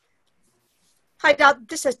Hi,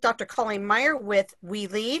 this is Dr. Colleen Meyer with We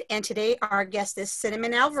Lead, and today our guest is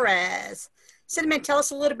Cinnamon Alvarez. Cinnamon, tell us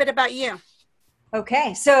a little bit about you.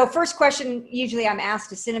 Okay, so first question usually I'm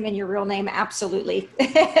asked, is Cinnamon your real name? Absolutely.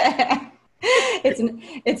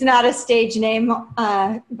 It's not a stage name, but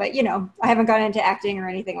I haven't gone into acting or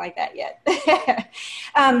anything like that yet.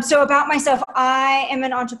 So about myself, I am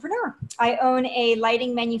an entrepreneur. I own a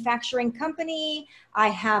lighting manufacturing company. I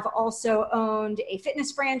have also owned a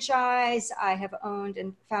fitness franchise. I have owned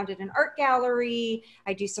and founded an art gallery.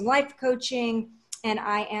 I do some life coaching, and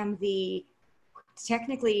I am the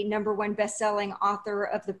technically #1 best-selling author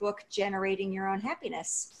of the book Generating Your Own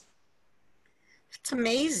Happiness. It's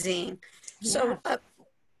amazing. Yeah. So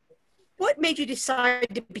what made you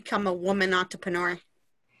decide to become a woman entrepreneur?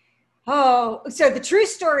 Oh, so the true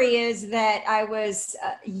story is that I was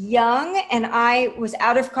young and I was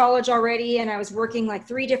out of college already, and I was working like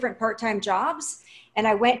 3 different part-time jobs. And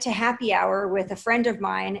I went to happy hour with a friend of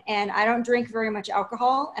mine, and I don't drink very much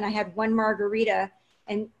alcohol. And I had 1 margarita,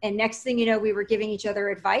 and next thing you know, we were giving each other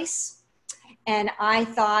advice. And I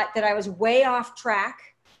thought that I was way off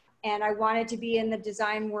track, and I wanted to be in the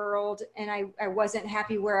design world, and I wasn't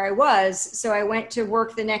happy where I was. So I went to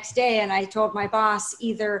work the next day, and I told my boss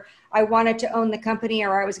either I wanted to own the company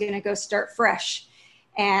or I was going to go start fresh.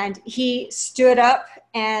 And he stood up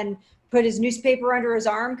and put his newspaper under his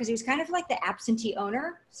arm because he was kind of like the absentee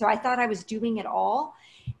owner. So I thought I was doing it all.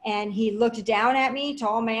 And he looked down at me,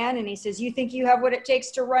 tall man, and he says, "You think you have what it takes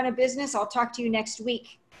to run a business? I'll talk to you next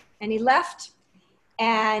week." And he left.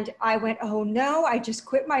 And I went, "Oh no, I just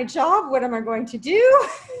quit my job. What am I going to do?"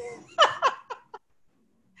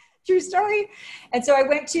 True story. And so I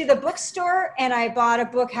went to the bookstore and I bought a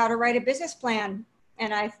book, How to Write a Business Plan.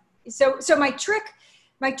 And so my trick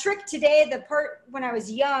today, the part when I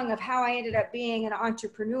was young of how I ended up being an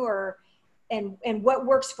entrepreneur and what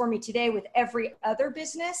works for me today with every other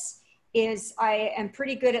business is I am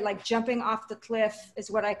pretty good at like jumping off the cliff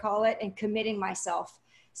is what I call it, and committing myself.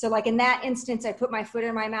 So like in that instance, I put my foot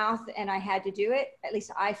in my mouth and I had to do it. At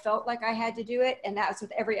least I felt like I had to do it. And that's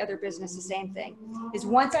with every other business, the same thing. Is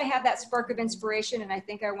once I have that spark of inspiration and I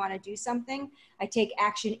think I want to do something, I take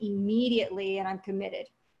action immediately and I'm committed.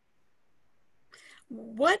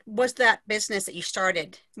 What was that business that you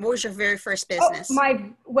started? What was your very first business? Let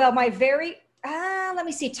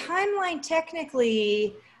me see, timeline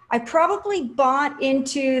technically, I probably bought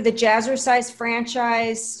into the Jazzercise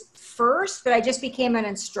franchise first, but I just became an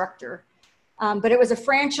instructor. But it was a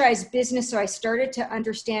franchise business, so I started to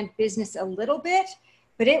understand business a little bit,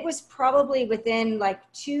 but it was probably within like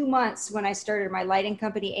 2 months when I started my lighting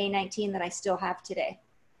company, A19, that I still have today.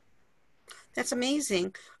 That's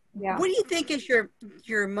amazing. Yeah. What do you think is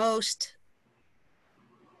your most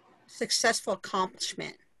successful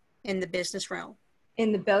accomplishment in the business realm?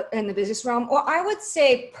 In the business realm? Well, I would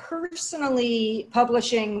say personally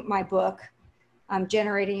publishing my book,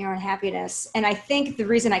 Generating Your Own Happiness. And I think the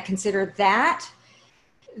reason I consider that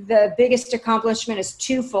the biggest accomplishment is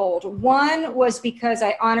twofold. One was because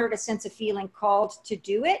I honored a sense of feeling called to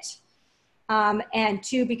do it. And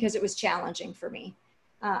 2, because it was challenging for me.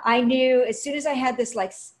 I knew as soon as I had this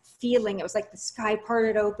like feeling, it was like the sky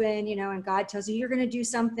parted open, and God tells you you're going to do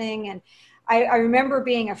something. And I remember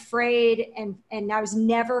being afraid, and I was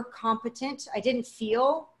never competent. I didn't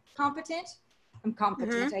feel competent. I'm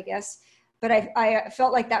competent, I guess. But I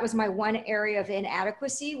felt like that was my one area of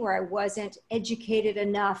inadequacy where I wasn't educated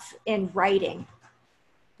enough in writing.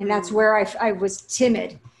 And that's where I was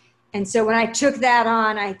timid. And so when I took that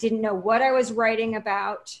on, I didn't know what I was writing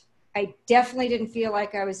about. I definitely didn't feel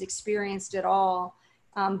like I was experienced at all.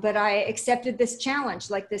 But I accepted this challenge,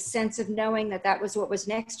 like this sense of knowing that that was what was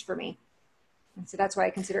next for me. And so that's why I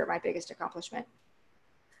consider it my biggest accomplishment.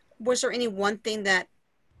 Was there any one thing that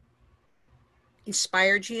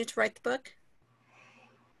inspired you to write the book?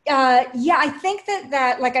 Yeah, I think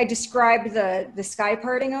that like I described the sky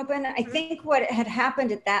parting open, I think what had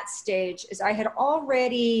happened at that stage is I had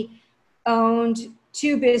already owned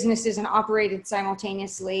 2 businesses and operated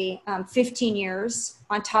simultaneously 15 years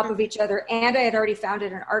on top of each other. And I had already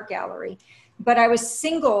founded an art gallery, but I was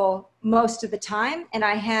single most of the time. And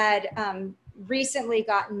I had recently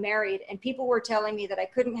gotten married, and people were telling me that I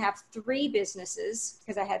couldn't have 3 businesses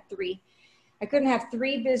because I had 3. I couldn't have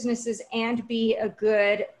 3 businesses and be a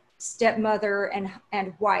good stepmother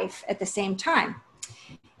and wife at the same time.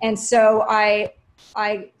 And so I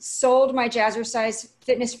sold my Jazzercise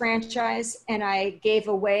fitness franchise and I gave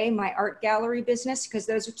away my art gallery business because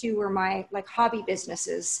those 2 were my like hobby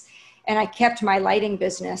businesses. And I kept my lighting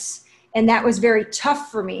business. And that was very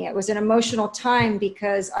tough for me. It was an emotional time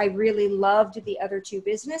because I really loved the other 2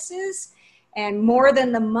 businesses. And more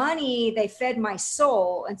than the money, they fed my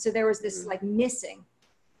soul. And so there was this like missing.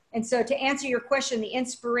 And so to answer your question, the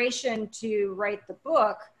inspiration to write the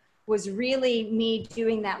book was really me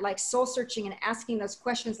doing that like soul searching and asking those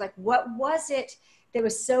questions, like what was it that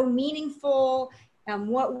was so meaningful?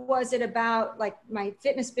 What was it about like my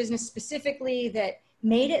fitness business specifically that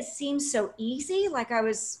made it seem so easy? Like I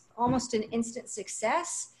was almost an instant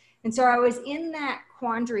success. And so I was in that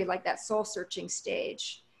quandary, like that soul searching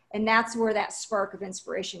stage. And that's where that spark of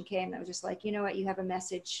inspiration came. That was just like, you know what, you have a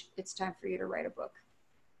message. It's time for you to write a book.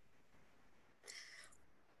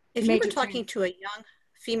 If you were talking to a young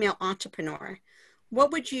female entrepreneur,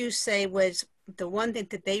 what would you say was the one thing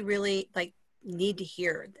that they really like need to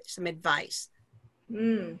hear? Some advice.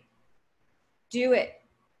 Do it.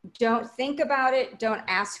 Don't think about it. Don't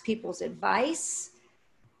ask people's advice.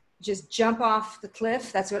 Just jump off the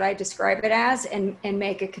cliff. That's what I describe it as, and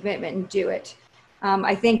make a commitment and do it.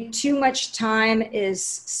 I think too much time is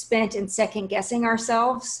spent in second guessing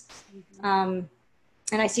ourselves.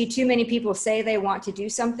 And I see too many people say they want to do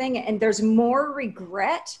something, and there's more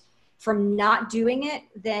regret from not doing it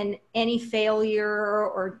than any failure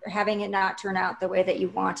or having it not turn out the way that you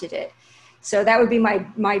wanted it. So that would be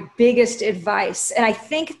my biggest advice. And I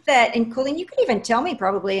think that, and Colleen, you could even tell me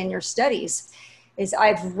probably in your studies, is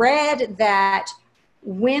I've read that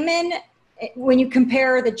women, when you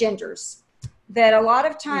compare the genders, that a lot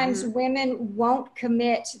of times women won't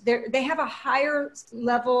commit. They have a higher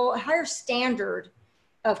level, higher standard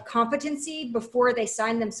of competency before they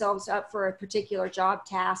sign themselves up for a particular job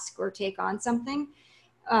task or take on something,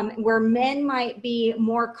 where men might be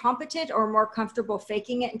more competent or more comfortable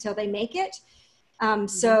faking it until they make it.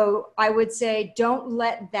 So I would say, don't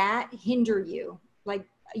let that hinder you. Like,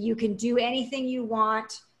 you can do anything you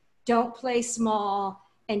want. Don't play small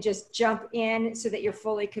and just jump in so that you're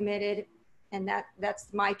fully committed. And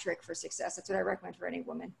that's my trick for success. That's what I recommend for any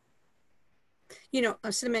woman. You know,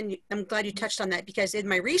 Cinnamon, I'm glad you touched on that, because in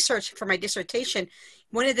my research for my dissertation,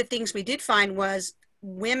 one of the things we did find was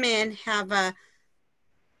women have a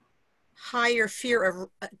higher fear of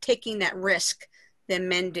taking that risk than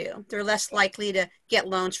men do. They're less likely to get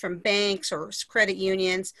loans from banks or credit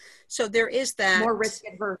unions. So there is that. More risk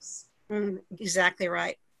adverse. Exactly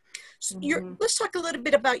right. So let's talk a little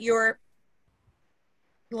bit about your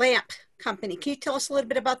lamp company. Can you tell us a little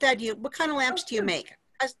bit about that? What kind of lamps do you make?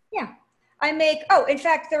 Yeah. I make, in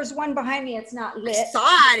fact, there's one behind me. It's not lit. I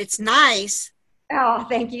saw it. It's nice. Oh,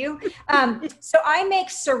 thank you. So I make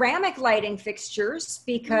ceramic lighting fixtures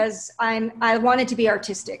because I wanted to be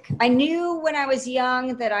artistic. I knew when I was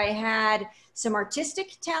young that I had some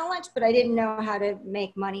artistic talent, but I didn't know how to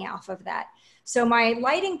make money off of that. So my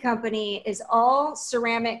lighting company is all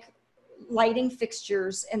ceramic lighting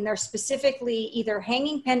fixtures, and they're specifically either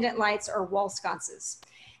hanging pendant lights or wall sconces.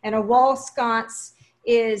 And a wall sconce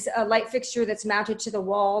is a light fixture that's mounted to the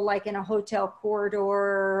wall, like in a hotel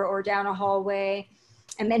corridor or down a hallway.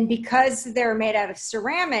 And then because they're made out of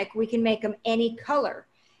ceramic, we can make them any color.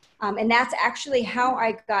 And that's actually how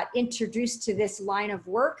I got introduced to this line of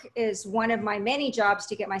work. Is one of my many jobs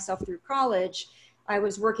to get myself through college. I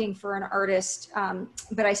was working for an artist,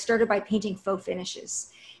 but I started by painting faux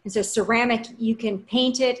finishes. And so ceramic, you can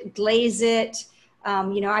paint it, glaze it.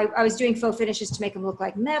 I was doing faux finishes to make them look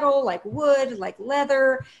like metal, like wood, like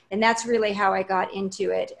leather. And that's really how I got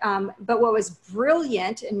into it. But what was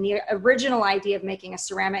brilliant, and the original idea of making a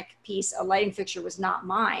ceramic piece, a lighting fixture, was not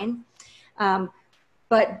mine.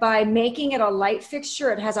 But by making it a light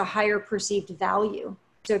fixture, it has a higher perceived value.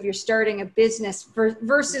 So if you're starting a business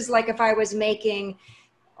versus like if I was making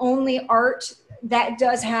only art, that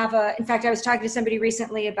does have in fact, I was talking to somebody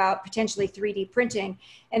recently about potentially 3D printing,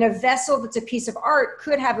 and a vessel that's a piece of art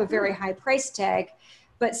could have a very high price tag,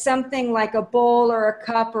 but something like a bowl or a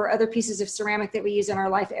cup or other pieces of ceramic that we use in our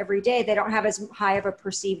life every day, they don't have as high of a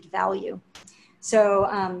perceived value.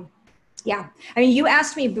 So, yeah, I mean, you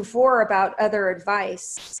asked me before about other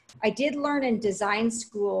advice. I did learn in design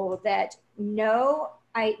school that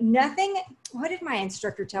what did my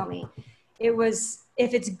instructor tell me? It was,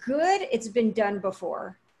 if it's good, it's been done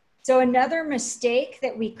before. So another mistake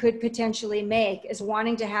that we could potentially make is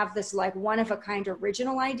wanting to have this like one of a kind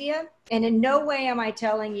original idea. And in no way am I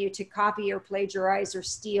telling you to copy or plagiarize or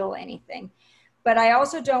steal anything. But I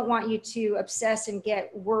also don't want you to obsess and get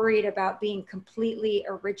worried about being completely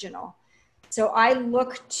original. So I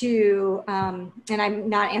look to, and I'm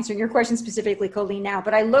not answering your question specifically, Colleen, now,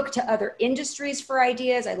 but I look to other industries for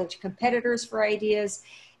ideas. I look to competitors for ideas,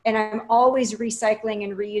 and I'm always recycling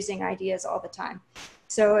and reusing ideas all the time.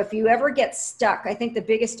 So if you ever get stuck, I think the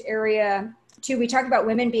biggest area too, we talked about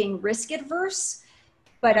women being risk adverse.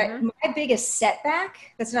 But Mm-hmm. my biggest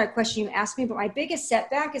setback, that's not a question you asked me, but my biggest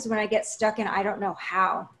setback is when I get stuck and I don't know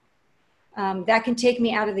how. That can take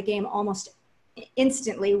me out of the game almost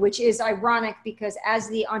instantly, which is ironic because as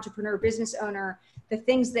the entrepreneur business owner, the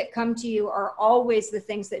things that come to you are always the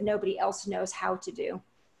things that nobody else knows how to do.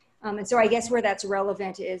 And so I guess where that's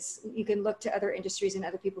relevant is you can look to other industries and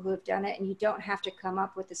other people who have done it, and you don't have to come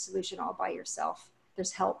up with the solution all by yourself.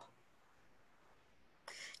 There's help.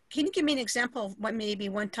 Can you give me an example of what maybe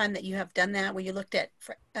one time that you have done that where you looked at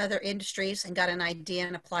for other industries and got an idea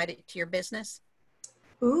and applied it to your business?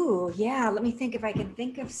 Ooh, yeah. Let me think if I can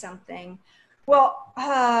think of something. Well,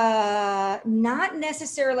 not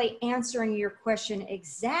necessarily answering your question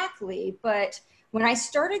exactly, but when I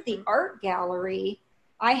started the art gallery,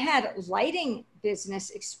 I had lighting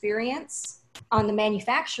business experience on the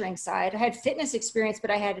manufacturing side. I had fitness experience,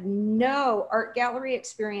 but I had no art gallery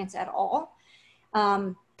experience at all.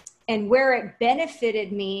 Um, and where it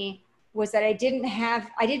benefited me was that I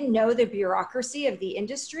didn't know the bureaucracy of the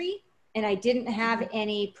industry, and I didn't have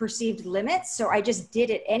any perceived limits. So I just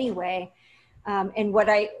did it anyway. And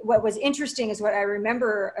what was interesting is what I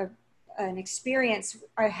remember an experience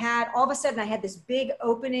I had. All of a sudden I had this big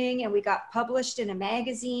opening and we got published in a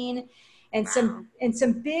magazine, and Wow.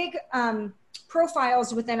 some big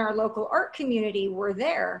profiles within our local art community were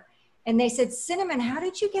there. And they said, Cinnamon, how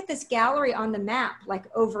did you get this gallery on the map like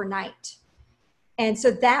overnight? And so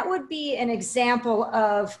that would be an example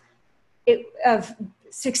of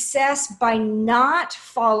success by not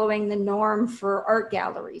following the norm for art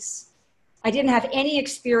galleries. I didn't have any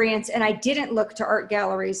experience, and I didn't look to art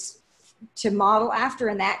galleries to model after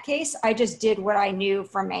in that case. I just did what I knew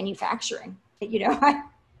from manufacturing, you know.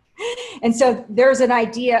 And so there's an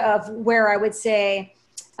idea of where I would say,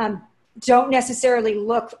 don't necessarily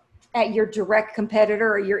look at your direct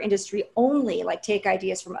competitor or your industry only, like take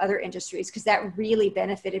ideas from other industries, because that really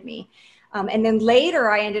benefited me. And then later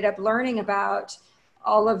I ended up learning about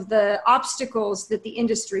all of the obstacles that the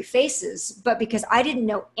industry faces, but because I didn't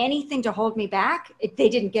know anything to hold me back, they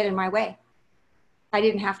didn't get in my way. I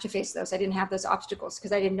didn't have to face those. I didn't have those obstacles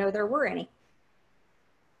because I didn't know there were any.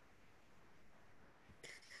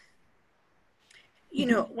 You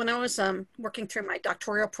know, when I was working through my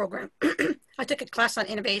doctoral program, I took a class on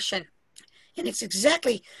innovation, and it's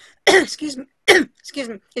exactly, excuse me, excuse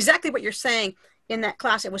me, exactly what you're saying in that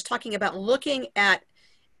class. It was talking about looking at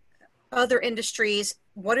other industries,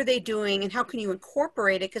 what are they doing, and how can you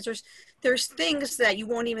incorporate it? Because there's things that you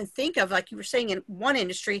won't even think of, like you were saying, in one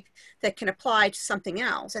industry that can apply to something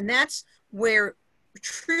else, and that's where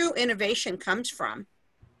true innovation comes from.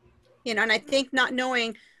 You know, and I think not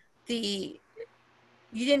knowing the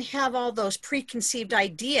you didn't have all those preconceived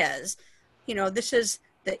ideas, you know, this is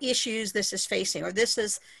the issues this is facing, or this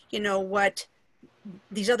is, you know, what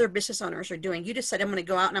these other business owners are doing. You just said, I'm going to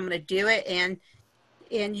go out and I'm going to do it. And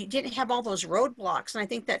you didn't have all those roadblocks. And I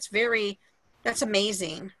think that's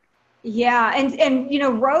amazing. Yeah. And, you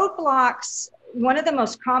know, roadblocks, one of the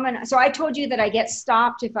most common, so I told you that I get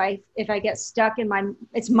stopped if I get stuck in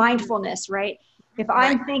it's mindfulness, right? If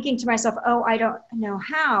Right. I'm thinking to myself, oh, I don't know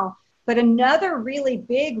how. But another really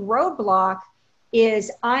big roadblock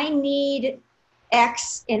is I need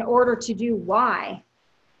X in order to do Y.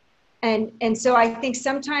 And so I think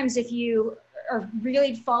sometimes if you are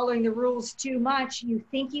really following the rules too much, you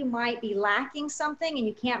think you might be lacking something and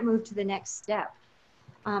you can't move to the next step.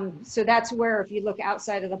 So that's where, if you look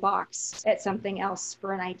outside of the box at something else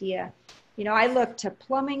for an idea, you know, I look to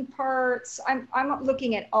plumbing parts. I'm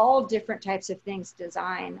looking at all different types of things,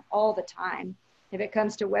 design all the time. If it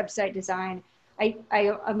comes to website design,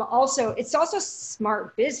 I'm also, it's also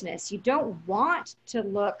smart business. You don't want to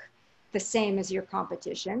look the same as your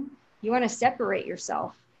competition. You want to separate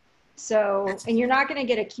yourself. So, That's and you're not going to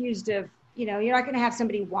get accused of, you know, you're not going to have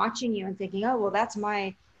somebody watching you and thinking, oh, well, that's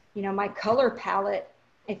my, you know, my color palette.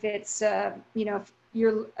 If it's, you know,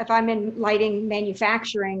 if I'm in lighting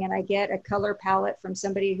manufacturing and I get a color palette from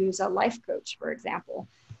somebody who's a life coach, for example,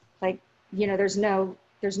 like, you know, there's no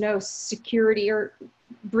security or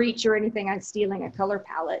breach or anything on stealing a color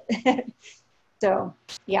palette. So,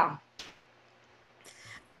 yeah.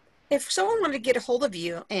 if someone wanted to get a hold of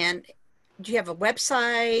you, and do you have a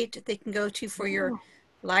website they can go to for your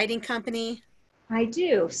lighting company? I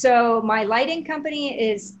do. So my lighting company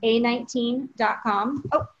is a19.com.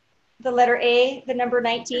 Oh, the letter A, the number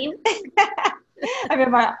 19. I'm in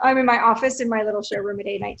my office in my little showroom at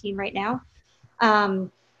A19 right now.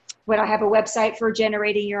 But I have a website for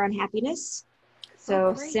generating your own happiness. Oh,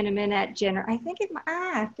 So great. cinnamon at I think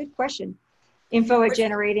good question. Info at Which,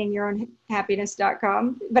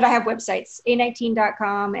 generatingyourownhappiness.com. But I have websites,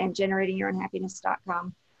 a19.com and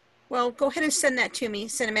generatingyourownhappiness.com. Well, go ahead and send that to me,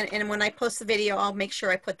 Cinnamon, and when I post the video, I'll make sure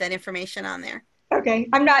I put that information on there. Okay.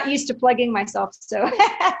 I'm not used to plugging myself, so.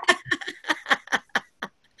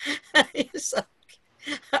 So,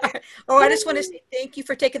 all right. Oh, I just want to say thank you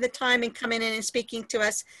for taking the time and coming in and speaking to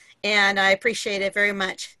us, and I appreciate it very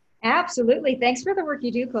much. Absolutely. Thanks for the work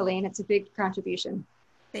you do, Colleen. It's a big contribution.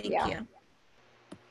 Thank Yeah. you.